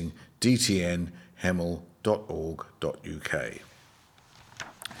visiting dtnhemel.org.uk.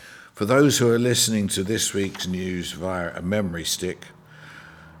 For those who are listening to this week's news via a memory stick,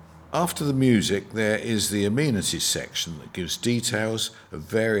 after the music there is the amenities section that gives details of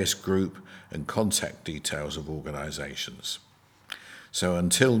various group and contact details of organisations. So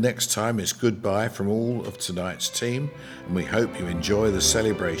until next time, it's goodbye from all of tonight's team, and we hope you enjoy the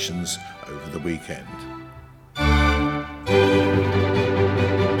celebrations over the weekend.